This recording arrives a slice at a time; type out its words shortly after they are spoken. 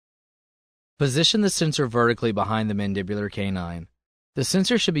Position the sensor vertically behind the mandibular canine. The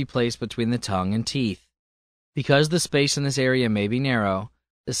sensor should be placed between the tongue and teeth. Because the space in this area may be narrow,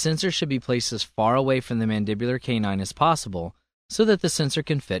 the sensor should be placed as far away from the mandibular canine as possible so that the sensor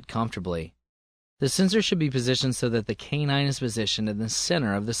can fit comfortably. The sensor should be positioned so that the canine is positioned in the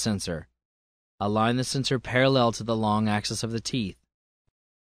center of the sensor. Align the sensor parallel to the long axis of the teeth.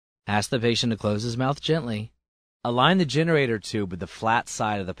 Ask the patient to close his mouth gently. Align the generator tube with the flat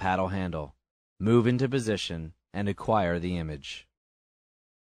side of the paddle handle. Move into position and acquire the image.